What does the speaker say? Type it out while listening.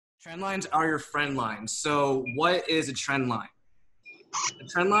Trend lines are your friend lines. So what is a trend line? A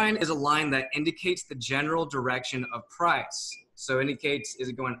trend line is a line that indicates the general direction of price. So it indicates, is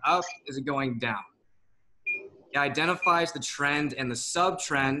it going up? Is it going down? It identifies the trend and the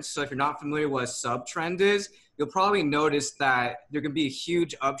subtrend. So if you're not familiar with what a subtrend is, you'll probably notice that there can be a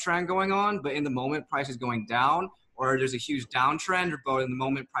huge uptrend going on, but in the moment price is going down, or there's a huge downtrend, but in the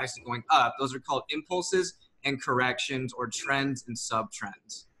moment price is going up. Those are called impulses and corrections, or trends and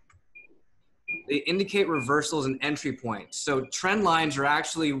subtrends. They indicate reversals and entry points. So trend lines are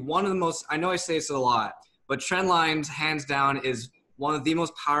actually one of the most, I know I say this a lot, but trend lines hands down is one of the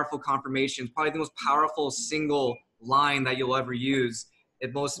most powerful confirmations, probably the most powerful single line that you'll ever use.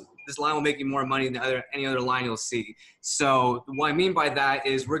 This line will make you more money than any other line you'll see. So what I mean by that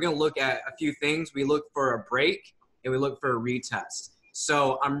is we're gonna look at a few things. We look for a break and we look for a retest.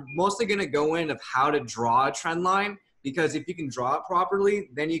 So I'm mostly gonna go into how to draw a trend line, because if you can draw it properly,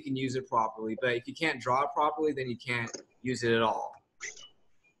 then you can use it properly. But if you can't draw it properly, then you can't use it at all.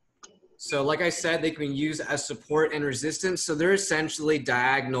 So like I said, they can be used as support and resistance. So they're essentially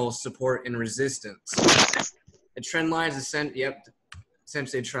diagonal support and resistance. A trend line is essentially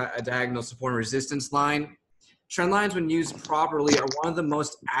a diagonal support and resistance line. Trend lines, when used properly, are one of the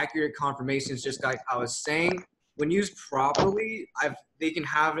most accurate confirmations, just like I was saying. When used properly, they can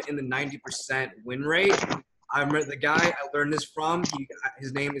have it in the 90% win rate. I remember the guy I learned this from,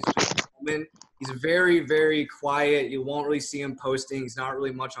 his name is Jim Coleman. He's very, very quiet. You won't really see him posting. He's not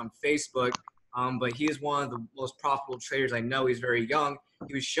really much on Facebook, but he is one of the most profitable traders I know. He's very young.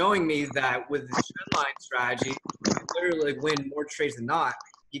 He was showing me that with the trend line strategy, you can literally win more trades than not.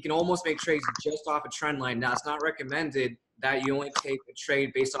 You can almost make trades just off a trend line. Now, it's not recommended that you only take a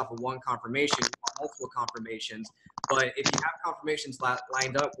trade based off of one confirmation or multiple confirmations. But if you have confirmations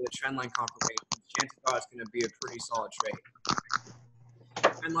lined up with a trend line confirmation, chances are it's going to be a pretty solid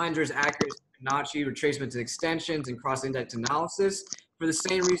trade. Trend lines are as accurate as Fibonacci, retracements and extensions, and cross-index analysis. For the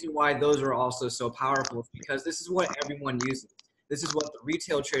same reason why those are also so powerful, because this is what everyone uses. This is what the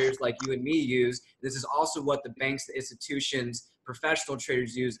retail traders like you and me use. This is also what the banks, the institutions, professional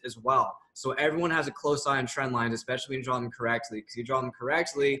traders use as well. So everyone has a close eye on trend lines, especially when you draw them correctly. Because if you draw them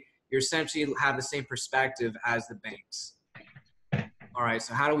correctly, you essentially have the same perspective as the banks. All right,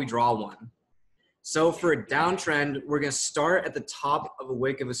 so how do we draw one? So for a downtrend, we're going to start at the top of a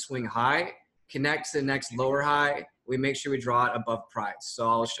wick of a swing high, connect to the next lower high. We make sure we draw it above price. So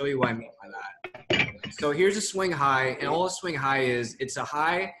I'll show you what I mean by that. So here's a swing high, and all a swing high is, it's a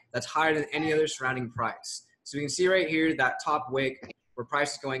high that's higher than any other surrounding price. So you can see right here, that top wick where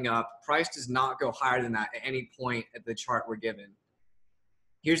price is going up, price does not go higher than that at any point at the chart we're given.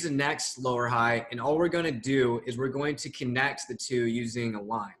 Here's the next lower high, and all we're going to do is we're going to connect the two using a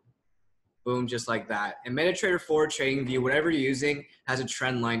line. Boom, just like that. And MetaTrader 4, TradingView, whatever you're using, has a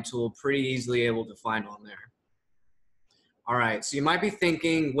trend line tool pretty easily able to find on there. All right, so you might be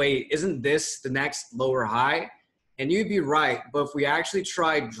thinking, wait, isn't this the next lower high? And you'd be right, but if we actually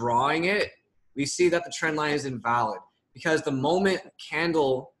try drawing it, we see that the trend line is invalid, because the moment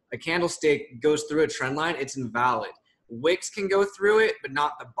a candlestick goes through a trend line, it's invalid. Wicks can go through it, but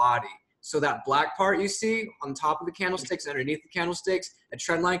not the body. So that black part you see on top of the candlesticks, underneath the candlesticks, a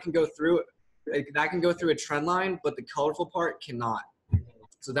trend line can go through it. That can go through a trend line, but the colorful part cannot.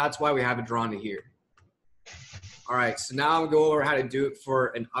 So that's why we have it drawn to here. All right, so now I'll go over how to do it for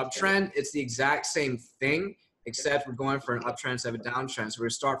an uptrend. It's the exact same thing, except we're going for an uptrend instead of a downtrend. So we're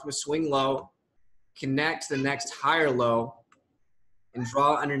gonna start from a swing low, connect to the next higher low, and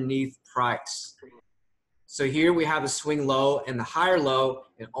draw underneath price. So here we have the swing low and the higher low,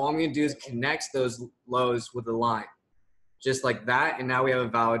 and all I'm gonna do is connect those lows with a line. Just like that, and now we have a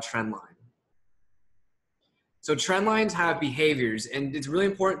valid trend line. So trend lines have behaviors, and it's really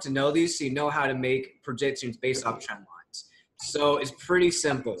important to know these so you know how to make predictions based off trend lines. So it's pretty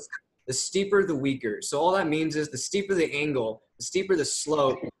simple. The steeper, the weaker. So all that means is the steeper the angle, the steeper the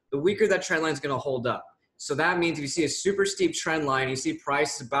slope, the weaker that trend line is gonna hold up. So that means if you see a super steep trend line, you see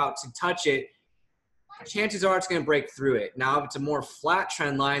price is about to touch it, chances are it's going to break through it. Now, if it's a more flat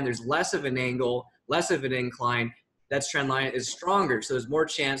trend line, there's less of an angle, less of an incline, that trend line is stronger. So there's more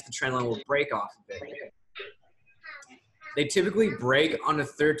chance the trend line will break off of it. They typically break on a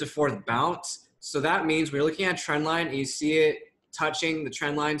third to fourth bounce. So that means we're looking at a trend line and you see it touching the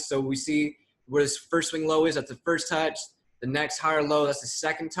trend line. So we see where this first swing low is, that's the first touch. The next higher low, that's the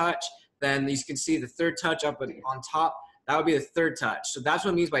second touch. Then you can see the third touch up on top. That would be the third touch. So that's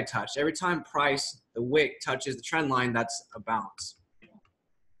what it means by touch. Every time price, the wick, touches the trend line, that's a bounce.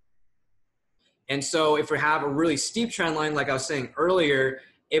 And so if we have a really steep trend line, like I was saying earlier,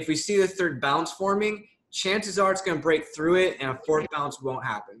 if we see the third bounce forming, chances are it's going to break through it and a fourth bounce won't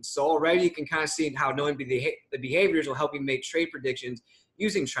happen. So already you can kind of see how knowing the behaviors will help you make trade predictions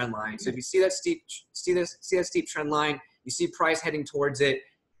using trend lines. So if you see that steep trend line, you see price heading towards it,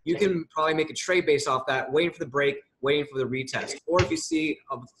 you can probably make a trade based off that, waiting for the break, waiting for the retest. Or if you see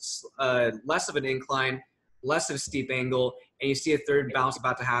less of an incline, less of a steep angle, and you see a third bounce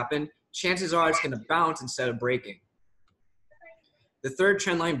about to happen, chances are it's going to bounce instead of breaking. The third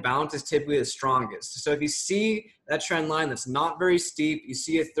trend line bounce is typically the strongest. So if you see that trend line that's not very steep, you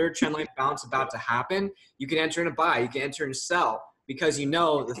see a third trend line bounce about to happen, you can enter in a buy, you can enter in a sell, because you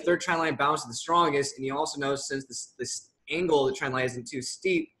know the third trend line bounce is the strongest, and you also know since this angle of the trend line isn't too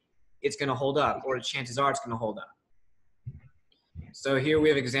steep, it's going to hold up, or the chances are it's going to hold up. So here we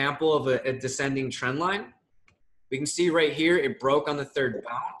have an example of a descending trend line. We can see right here it broke on the third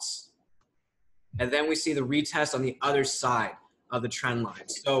bounce, and then we see the retest on the other side of the trend line.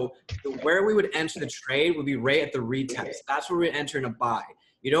 So where we would enter the trade would be right at the retest. That's where we enter in a buy.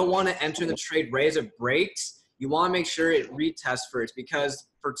 You don't want to enter the trade right as it breaks. You want to make sure it retests first, because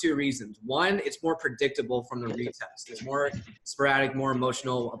for two reasons. One, it's more predictable from the retest. It's more sporadic, more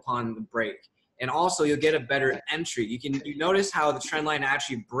emotional upon the break. And also you'll get a better entry. You notice how the trend line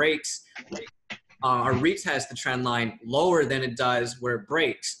actually breaks or retest the trend line lower than it does where it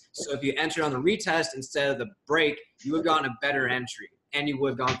breaks. So if you entered on the retest instead of the break, you would have gotten a better entry, and you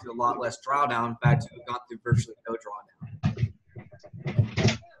would have gone through a lot less drawdown. In fact, you would have gone through virtually no drawdown.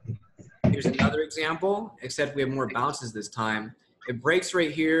 Here's another example, except we have more bounces this time. It breaks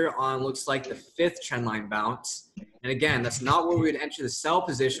right here on, looks like, the fifth trend line bounce. And again, that's not where we would enter the sell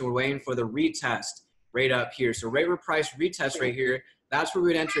position. We're waiting for the retest right up here. So right where price retest right here, that's where we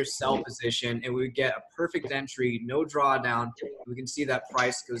would enter a sell position, and we would get a perfect entry, no drawdown. We can see that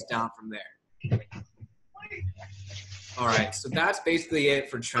price goes down from there. All right, so that's basically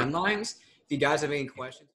it for trend lines. If you guys have any questions.